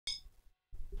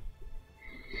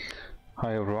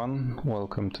Hi everyone,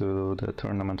 welcome to the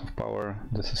Tournament of Power.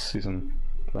 This is season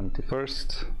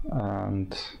 21st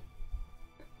and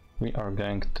we are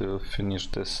going to finish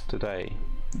this today.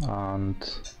 And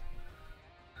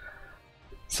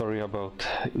sorry about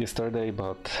yesterday,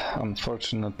 but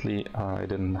unfortunately I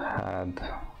didn't had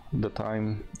the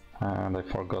time and I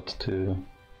forgot to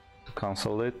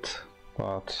cancel it.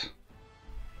 But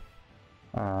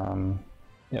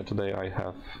yeah, today I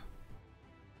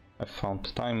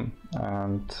found time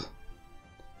and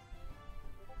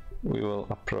we will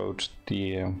approach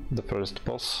the first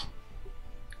boss.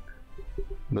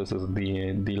 This is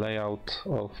the layout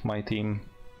of my team.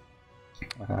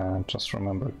 Just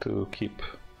remember to keep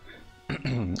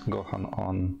Gohan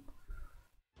on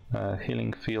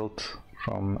healing field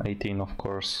from 18, of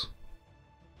course.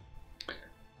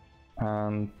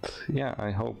 And yeah, I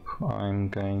hope I'm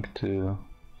going to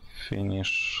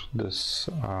finish this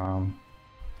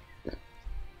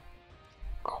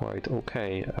quite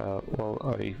okay. Well,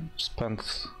 I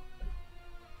spent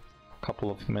a couple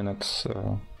of minutes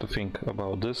to think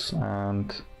about this,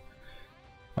 and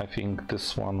I think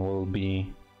this one will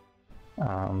be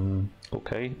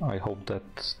okay. I hope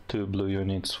that 2 blue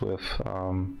units with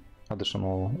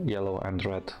additional yellow and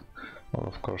red. Well,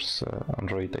 of course,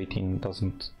 Android 18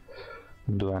 doesn't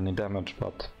do any damage,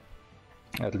 but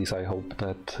at least I hope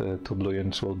that 2 blue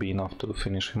units will be enough to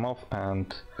finish him off,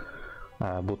 and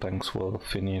Butanks will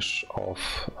finish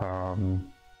off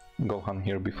Gohan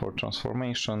here before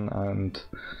transformation, and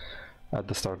at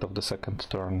the start of the second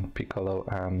turn Piccolo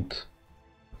and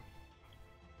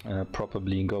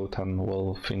probably Goten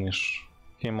will finish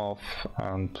him off,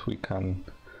 and we can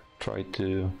try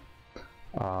to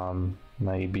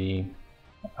maybe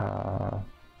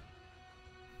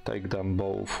take them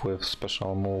both with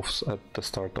special moves at the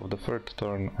start of the third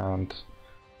turn. And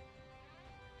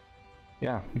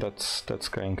yeah, that's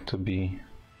going to be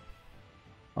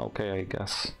okay, I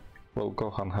guess. Well,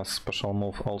 Gohan has special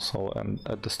move also, and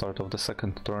at the start of the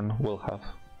second turn will have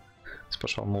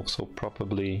special move, so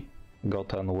probably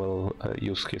Goten will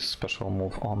use his special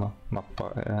move on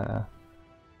Nappa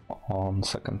on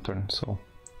second turn, so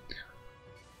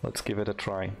let's give it a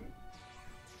try.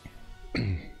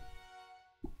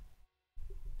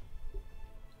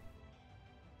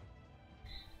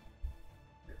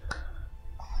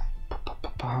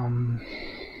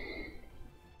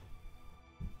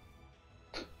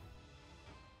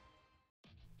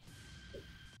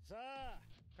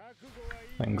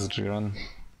 Thanks, Jiren.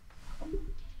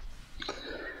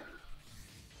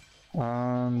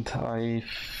 And I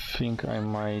think it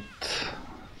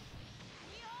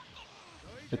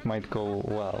might go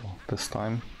well this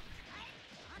time.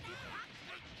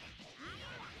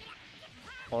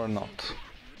 Or not.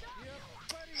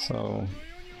 So,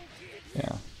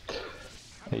 yeah.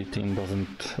 18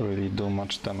 doesn't really do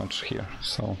much damage here,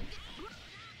 so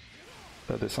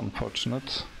that is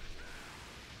unfortunate.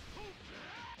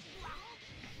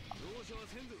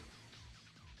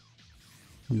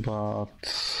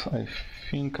 But I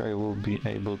think I will be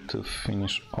able to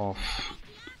finish off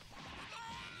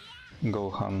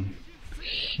Gohan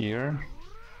here.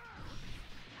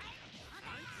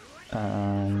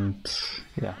 And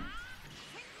yeah.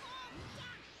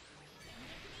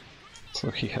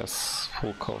 So he has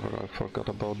full cover, I forgot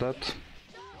about that.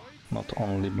 Not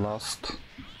only blast.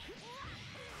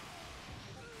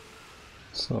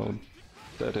 So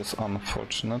that is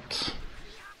unfortunate.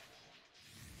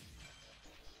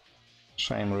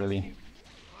 Shame, really.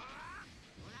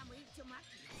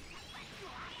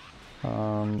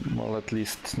 Well, at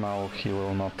least now he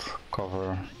will not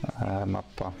cover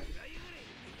Nappa.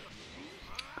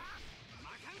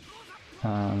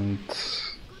 And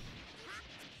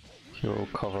he will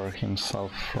cover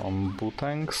himself from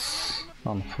Butanks,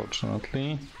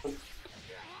 unfortunately.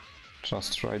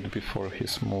 Just right before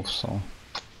his move, so...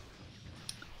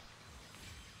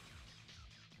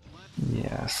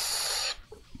 yes.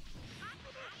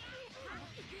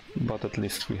 But at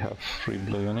least we have 3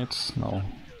 blue units. No,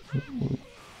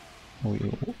 we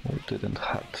didn't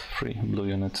have 3 blue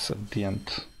units at the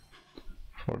end.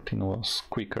 14 was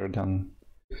quicker than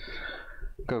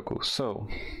Goku, so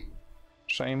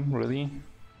shame, really,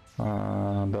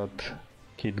 that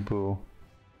Kid Buu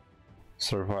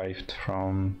survived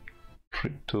from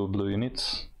 2 blue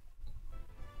units.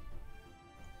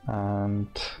 And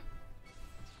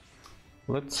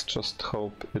let's just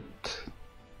hope it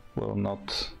will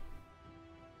not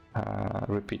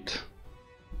repeat.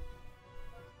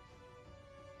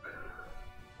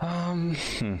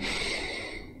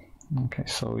 Okay,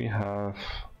 so we have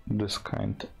this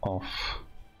kind of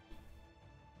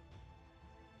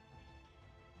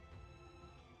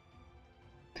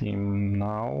team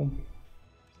now.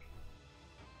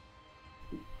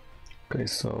 Okay,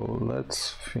 so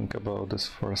let's think about this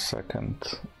for a second.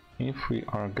 If we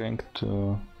are going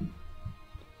to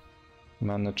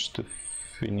manage to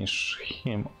finish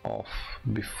him off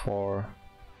before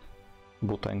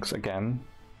Butanks again,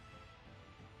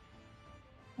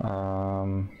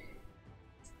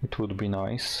 it would be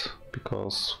nice,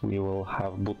 because we will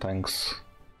have Butanks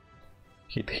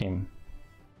hit him.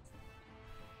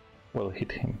 Will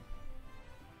hit him.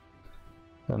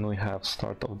 Then we have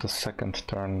start of the second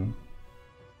turn.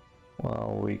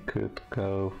 Well, we could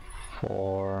go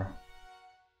for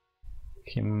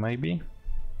him maybe.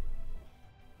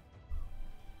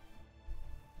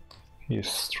 He's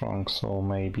strong, so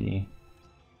maybe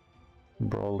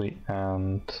Broly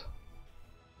and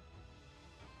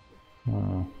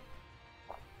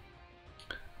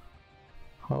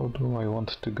how do I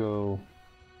want to go?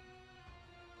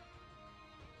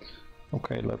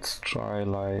 Okay, let's try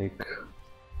like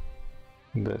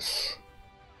this,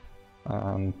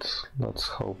 and let's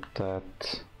hope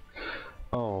that...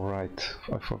 Oh right,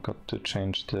 I forgot to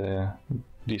change the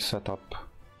setup.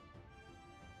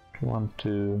 1,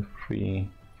 2, 3,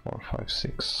 4, 5,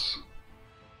 6.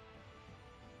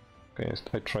 Okay,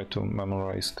 I try to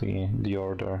memorize the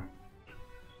order.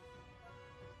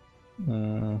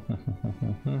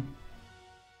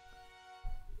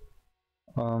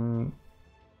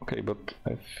 Okay, but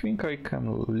I think I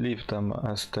can leave them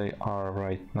as they are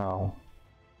right now.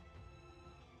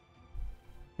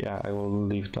 Yeah, I will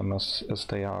leave them as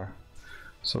they are.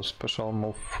 So special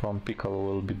move from Piccolo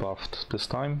will be buffed this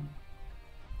time.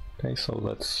 Okay, so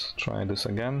let's try this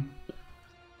again.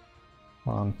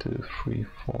 1, 2, 3,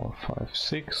 4, 5,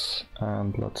 6,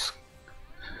 and let's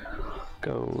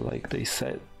go like they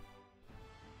said.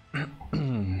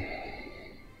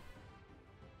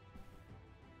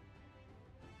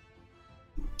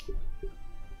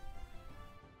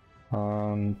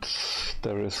 And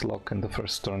there is lock in the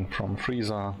first turn from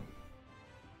Frieza,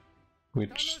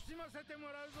 which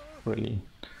really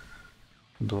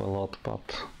do a lot,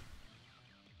 but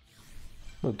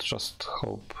let's just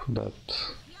hope that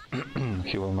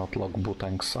he will not lock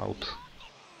Butanks out.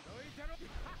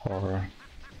 Or,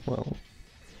 well,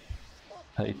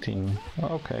 18,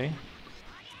 okay,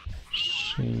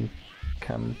 she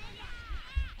can't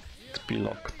be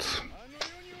locked.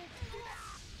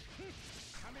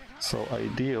 So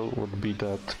ideal would be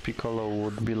that Piccolo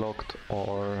would be locked,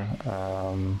 or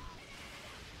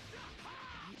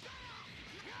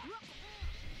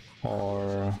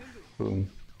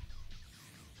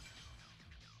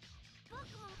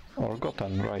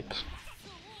Goten, right?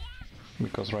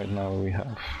 Because right now we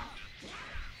have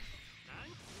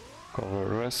cover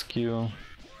rescue.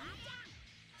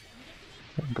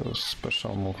 There goes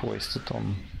special move wasted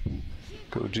on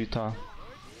Gogeta.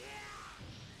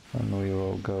 And we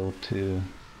will go to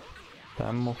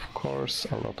them, of course.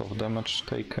 A lot of damage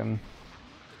taken.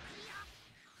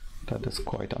 That is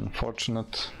quite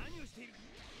unfortunate.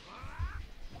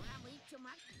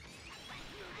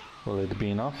 Will it be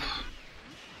enough?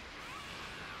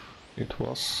 It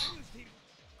was.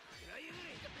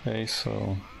 Okay,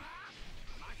 so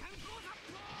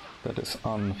that is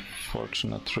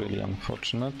unfortunate, really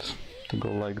unfortunate to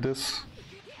go like this,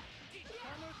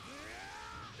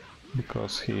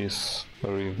 because he is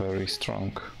very, very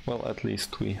strong. Well, at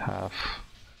least we have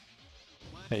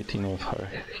 18 with her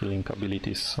healing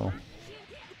abilities, so...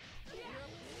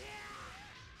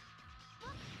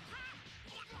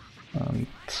 And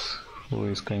who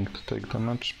is going to take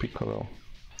damage? Piccolo.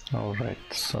 Alright,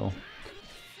 so...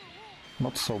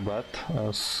 not so bad,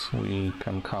 as we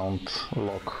can count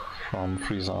lock from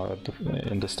Frieza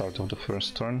in the start of the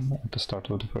first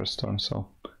turn, so...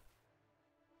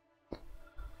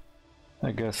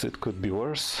 I guess it could be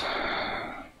worse.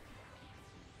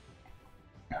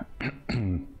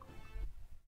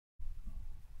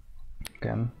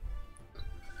 Again.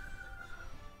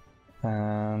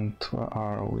 And where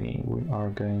are we? We are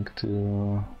going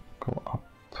to go up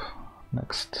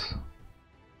next.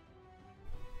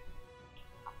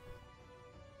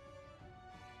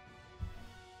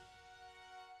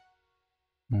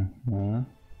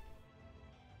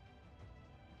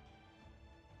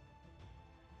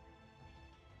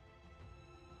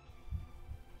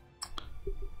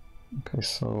 Okay,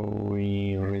 so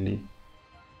we really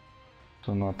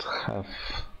do not have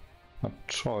a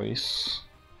choice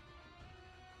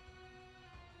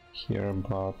here,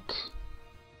 but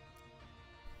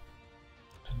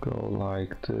to go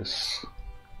like this.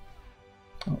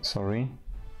 Oh, sorry,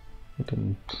 I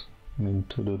didn't mean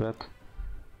to do that.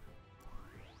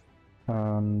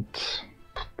 And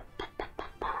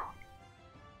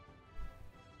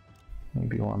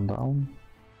Maybe one down.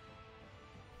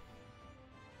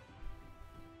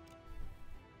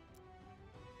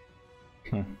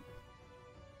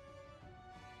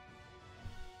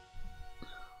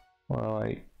 Well,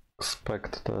 I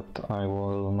expect that I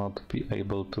will not be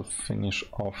able to finish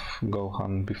off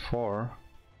Gohan before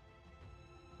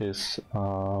his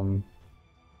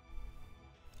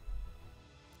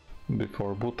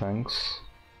before Butangs.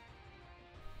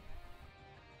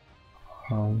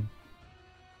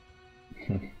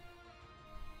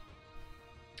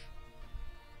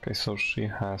 Okay, so she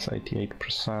has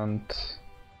 88%,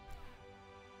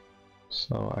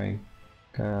 so I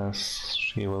guess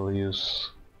she will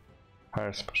use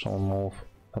her special move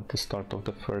at the start of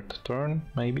the third turn,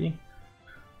 maybe?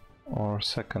 Or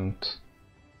second.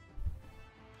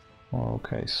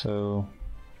 Okay, so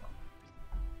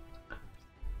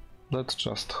let's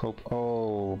just hope.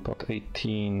 Oh, but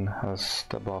 18 has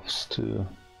the buffs to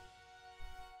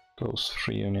those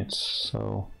 3 units,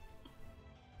 so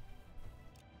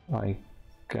I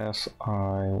guess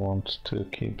I want to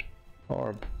keep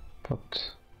Orb,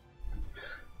 but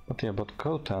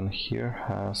Goten here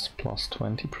has plus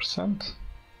 20%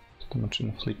 damage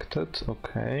inflicted,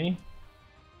 okay.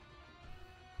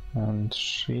 And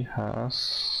she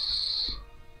has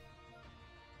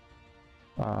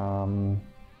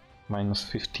minus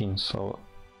 15, so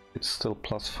it's still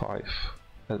plus 5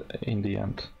 in the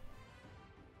end.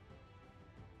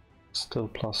 Still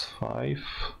plus 5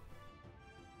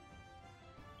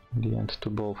 in the end to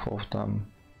both of them.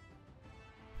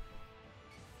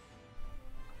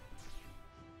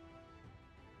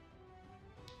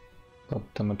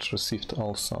 But damage received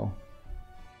also.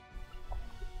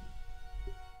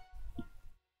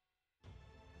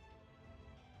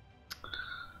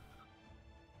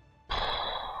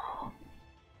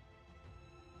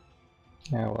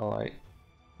 Yeah, well,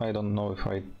 I don't know if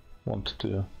I want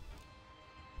to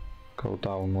go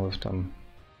down with them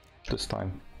this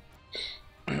time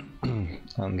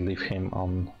and leave him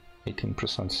on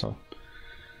 18%, so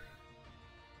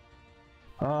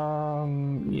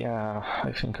yeah,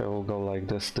 I think I will go like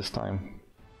this time.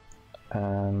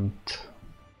 And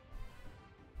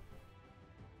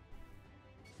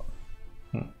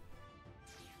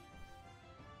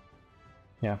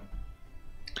yeah,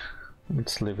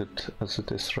 let's leave it as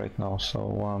it is right now. So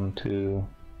 1, 2,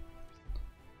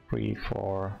 3,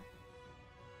 4,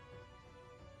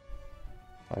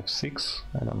 5, 6,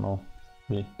 I don't know.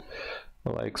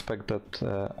 Well, I expect that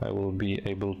I will be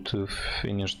able to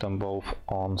finish them both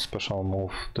on special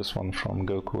move, this one from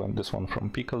Goku and this one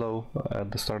from Piccolo at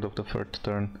the start of the third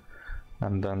turn,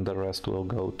 and then the rest will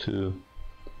go to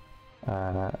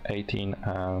 18,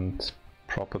 and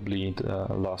probably the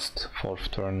last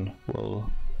fourth turn will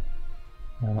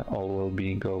all will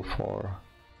be go for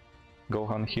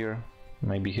Gohan here.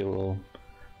 Maybe he will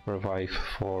revive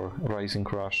for Rising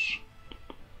Rush.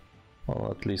 Well,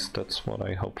 at least that's what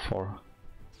I hope for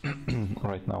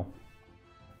right now.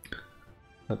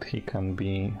 That he can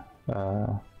be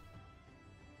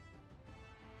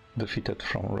defeated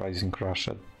from Rising Rush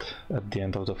at the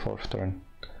end of the fourth turn.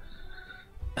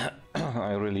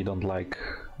 I really don't like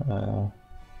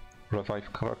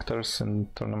revive characters in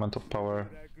Tournament of Power,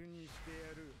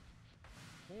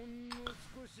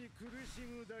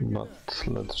 but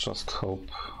let's just hope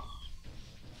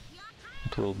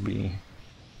it will be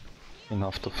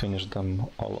enough to finish them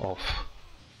all off.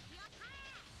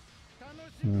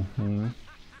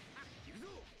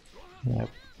 Yep.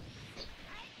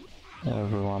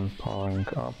 Everyone powering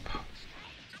up.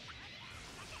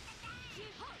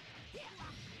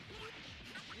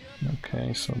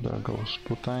 Okay, so there goes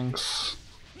Butangs.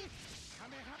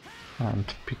 And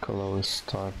Piccolo is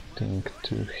starting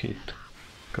to hit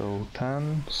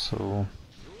Goten, so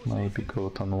maybe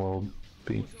Goten will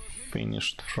be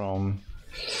finished from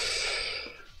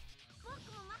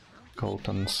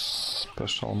Goten's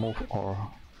special move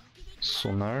or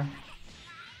sooner.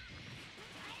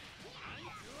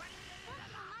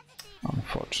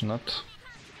 Unfortunate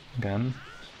again,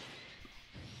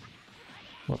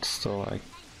 but still I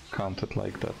count it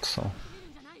like that, so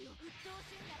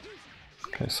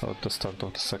okay, so at the start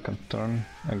of the second turn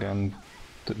again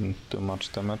didn't do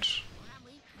much damage.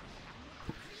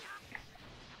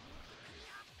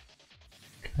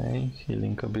 Okay,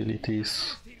 healing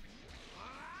abilities.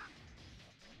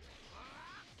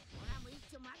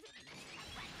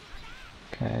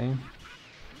 Okay.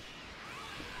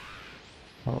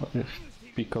 Well, if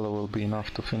Piccolo will be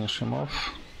enough to finish him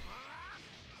off.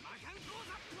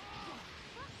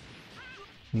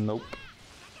 Nope.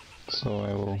 So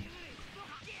I will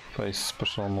face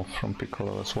special move from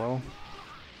Piccolo as well.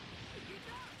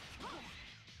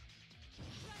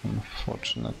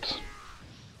 Unfortunate.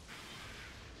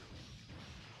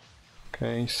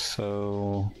 Okay,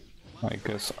 so I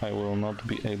guess I will not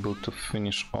be able to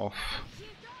finish off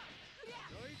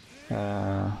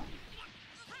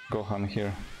Gohan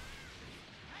here,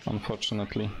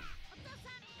 unfortunately.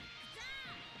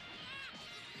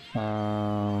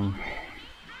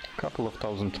 Couple of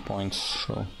thousand points,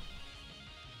 so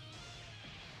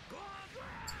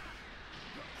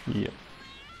yep.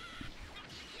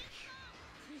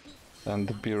 And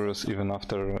Beerus, even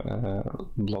after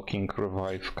blocking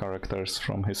revive characters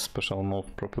from his special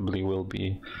move, probably will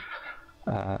be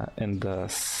in the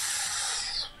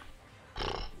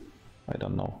I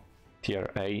don't know,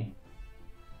 tier A.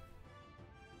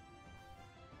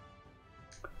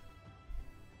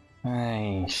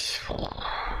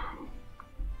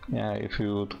 Yeah, if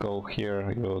you would go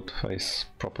here, you would face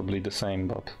probably the same,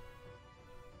 but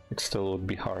it still would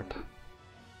be hard.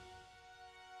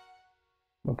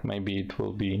 But maybe it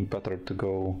will be better to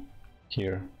go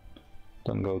here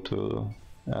than go to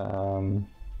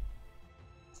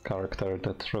character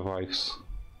that revives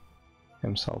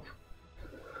himself.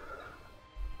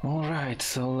 Alright,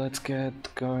 so let's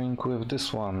get going with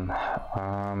this one.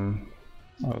 I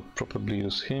would probably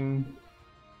use him.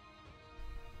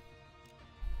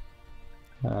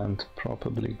 And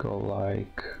probably go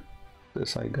like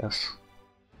this, I guess.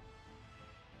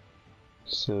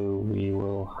 So we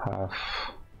will have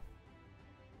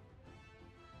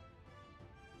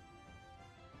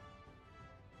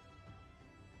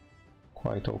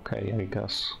quite okay, I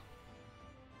guess,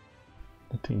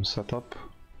 the team setup.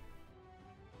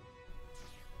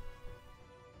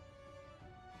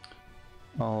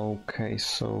 Okay,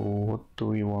 so what do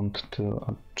we want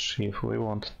to achieve? We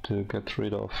want to get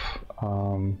rid of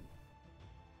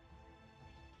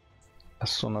as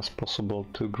soon as possible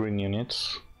 2 green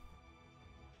units,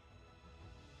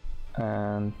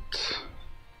 and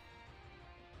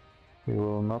we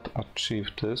will not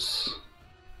achieve this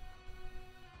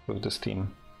with this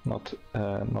team, not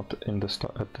in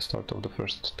the at the start of the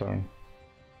first turn,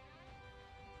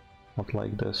 not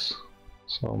like this.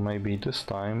 So maybe this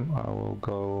time I will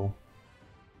go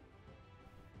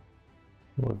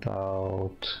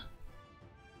without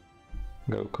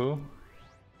Goku.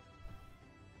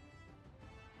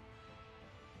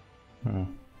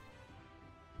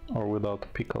 Or without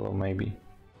Piccolo, maybe.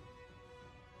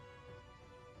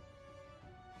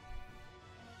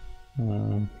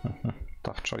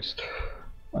 Tough choice.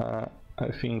 I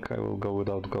think I will go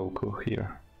without Goku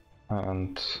here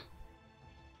and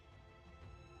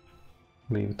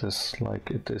leave this like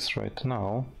it is right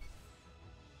now.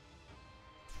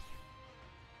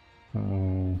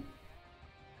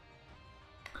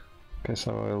 Okay,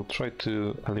 so I'll try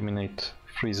to eliminate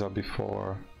Frieza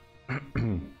before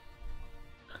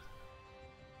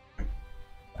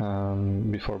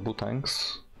before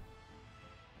Butanks.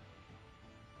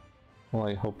 Well,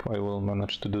 I hope I will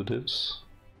manage to do this.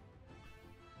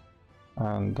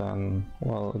 And then,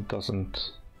 well, it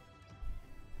doesn't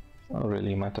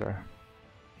really matter.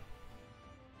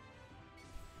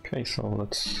 Okay, so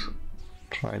let's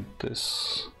try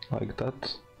this like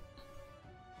that.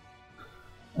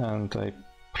 And I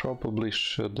probably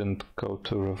shouldn't go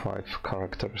to revive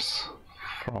characters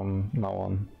from now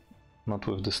on, not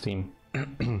with this team.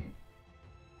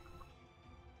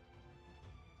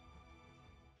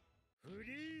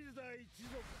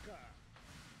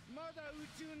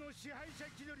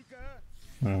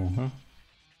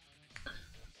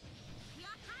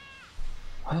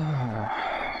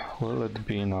 Will it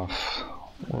be enough?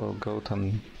 Will gold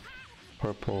and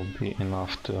purple be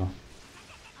enough to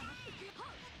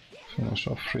finish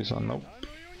off Frieza? Nope.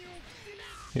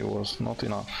 It was not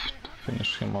enough to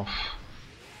finish him off.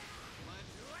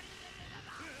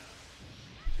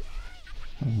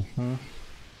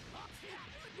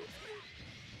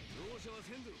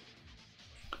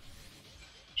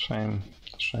 Shame,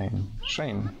 shame,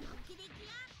 shame.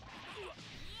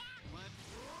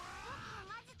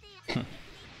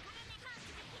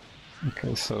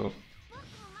 Okay, so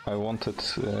I wanted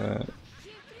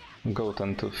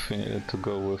Goten to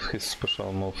go with his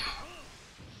special move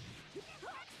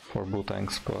for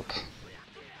Butanks, but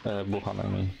Buhan, I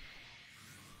mean.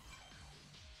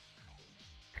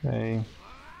 Okay.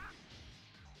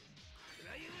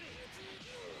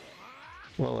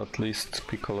 Well, at least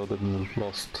Piccolo didn't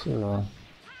lost too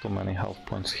many health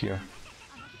points here.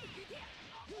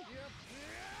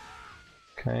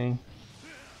 Okay.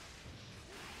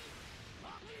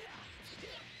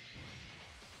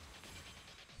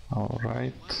 All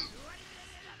right.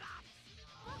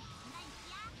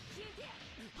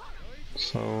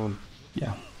 So,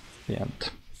 yeah, the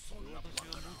end.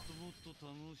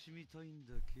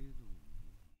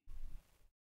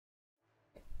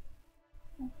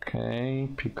 Okay,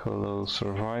 Piccolo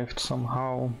survived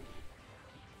somehow.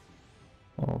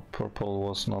 Well, purple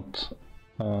was not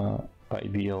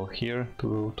ideal here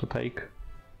to take.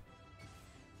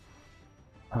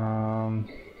 And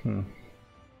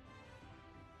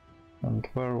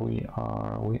where we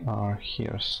are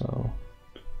here, so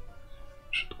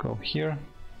should go here.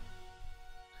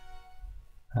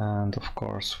 And of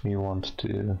course we want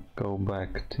to go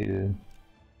back to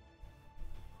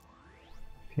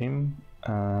him,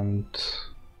 and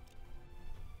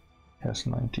he has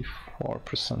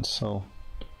 94%, so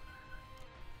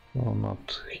will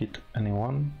not hit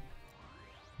anyone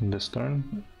in this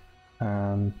turn.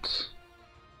 And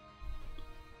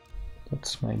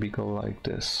let's maybe go like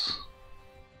this.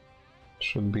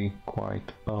 Should be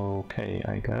quite okay,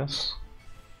 I guess.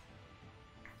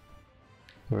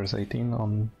 There's 18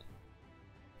 on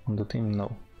the team?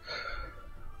 No.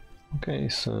 Okay,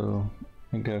 so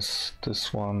I guess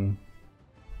this one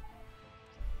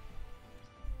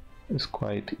is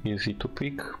quite easy to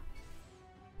pick,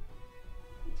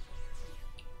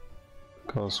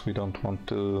 because we don't want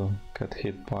to get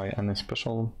hit by any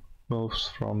special moves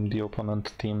from the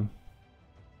opponent team.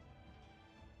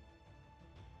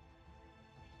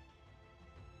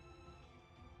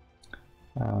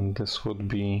 And this would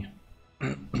be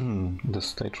the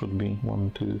stage would be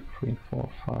 1, 2, 3, 4,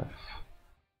 5.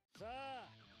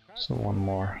 So one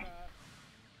more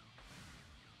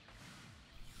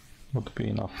would be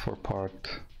enough for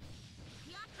part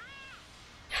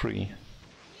 3.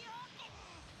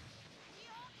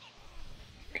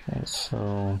 Okay,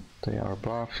 so they are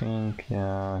buffing.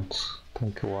 Yeah, it's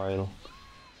take a while.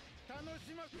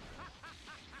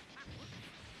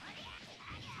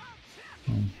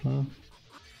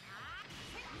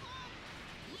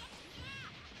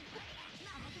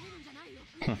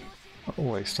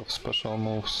 Waste of special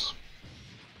moves.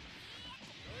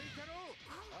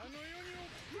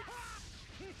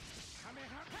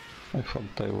 I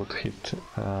thought they would hit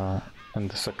in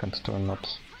the second turn,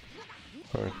 not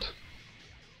third.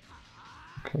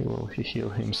 Okay, will he heal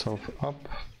himself up?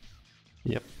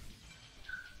 Yep.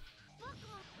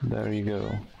 There you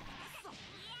go.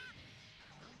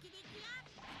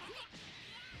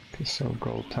 Okay, so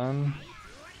go 10.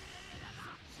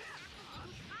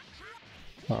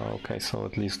 Okay, so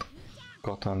at least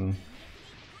Goten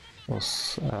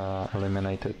was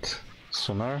eliminated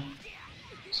sooner,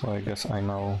 so I guess I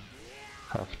now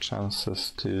have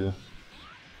chances to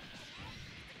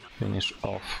finish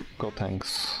off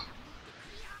Gotenks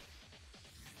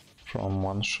from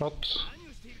one shot.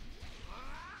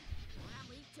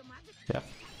 Yep.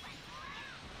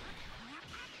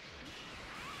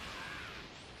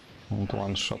 And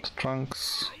one shot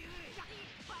Trunks.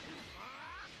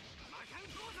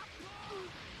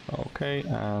 Okay,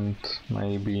 and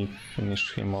maybe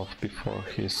finish him off before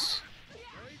he's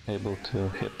able to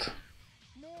hit.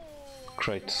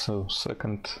 Great, so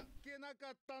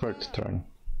third turn.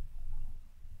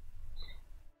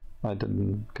 I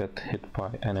didn't get hit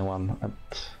by anyone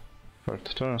at third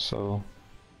turn, so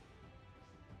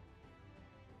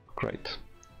great.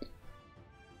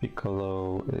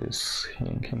 Piccolo is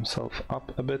healing himself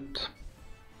up a bit.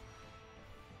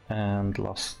 And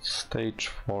last stage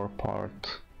for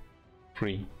part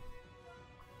 3.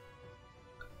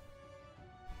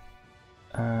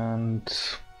 And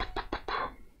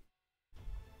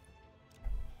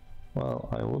well,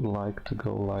 I would like to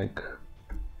go like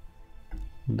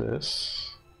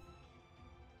this,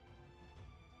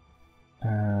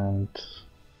 and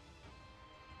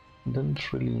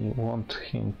didn't really want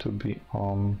him to be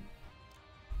on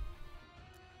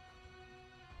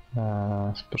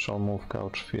special move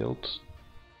couch field.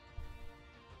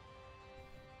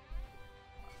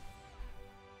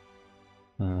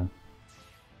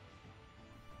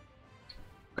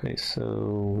 Okay,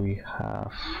 so we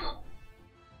have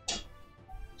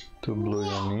 2 blue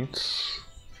units,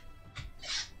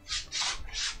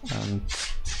 and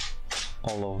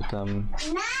all of them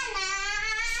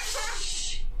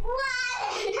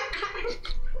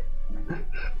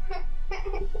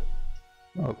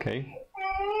okay,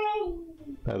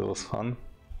 that was fun.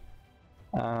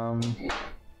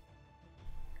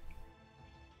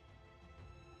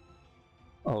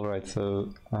 Alright, so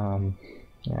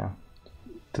yeah,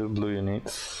 2 blue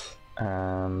units,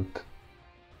 and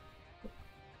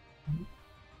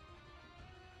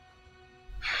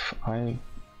I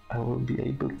will be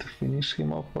able to finish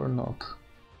him off or not.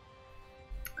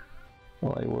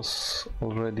 Well, I was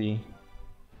already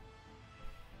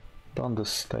done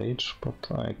this stage,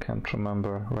 but I can't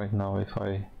remember right now if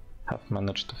I have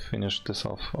managed to finish this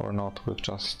off or not with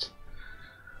just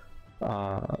 2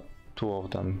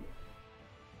 of them.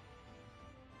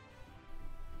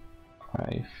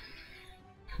 I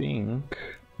think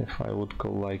if I would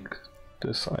go like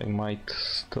this, I might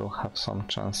still have some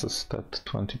chances that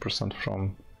 20%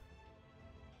 from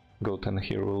Goten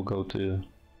here will go to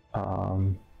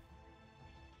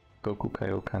Goku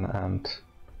Kaioken, and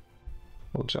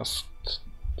we'll just...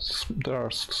 there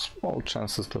are small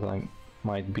chances that I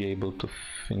might be able to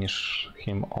finish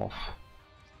him off.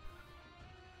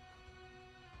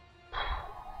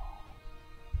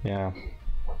 Yeah.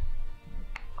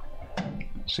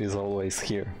 She's always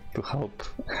here to help.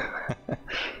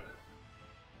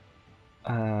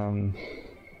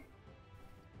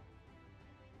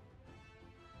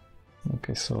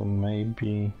 Okay, so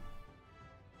maybe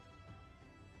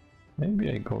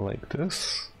I go like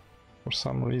this. For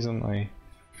some reason I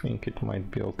think it might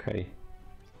be okay.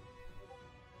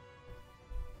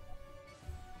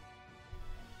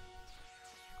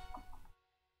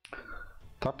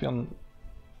 Tapion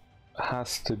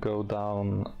has to go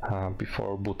down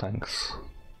before Butanks.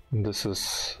 This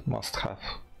is must have.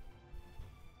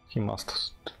 He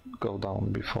must go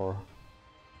down before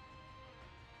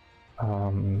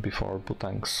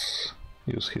Butanks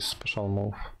use his special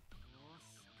move.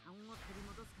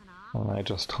 And I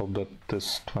just hope that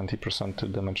this 20% to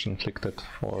damage inflicted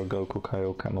for Goku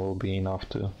Kaioken will be enough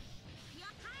to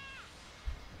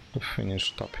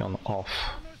finish Tapion off.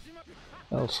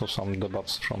 Also some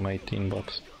debuffs from 18,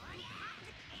 but...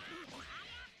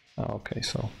 okay,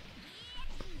 so...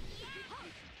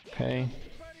 okay.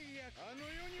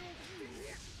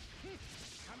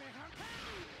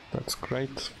 That's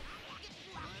great.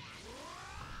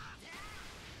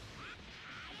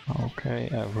 Okay,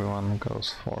 everyone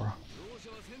goes for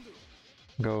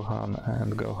Gohan,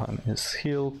 and Gohan is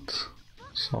healed.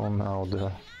 So now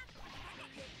the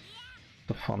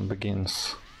fun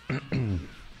begins.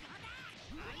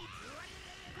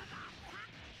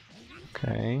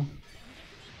 Okay.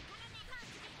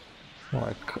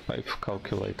 Like I've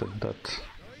calculated that.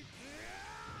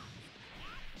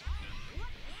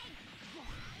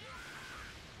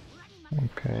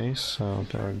 Okay, so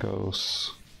there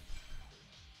goes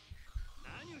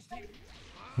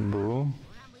Boo,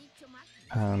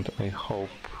 and I hope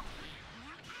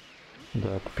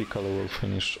that Piccolo will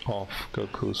finish off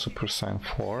Goku Super Saiyan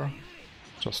 4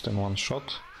 just in one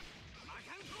shot.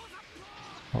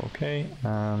 Okay,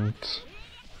 and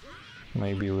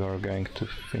maybe we are going to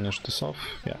finish this off.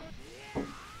 Yeah,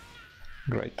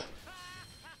 great.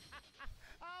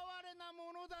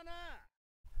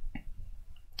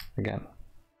 Again,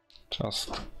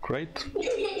 just great.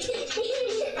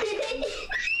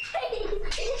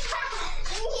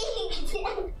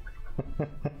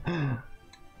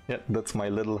 Yeah, that's my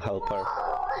little helper.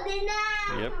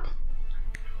 Yep.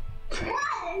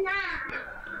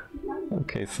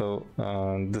 Okay, so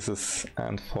this is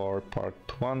end for part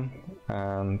 1,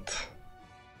 and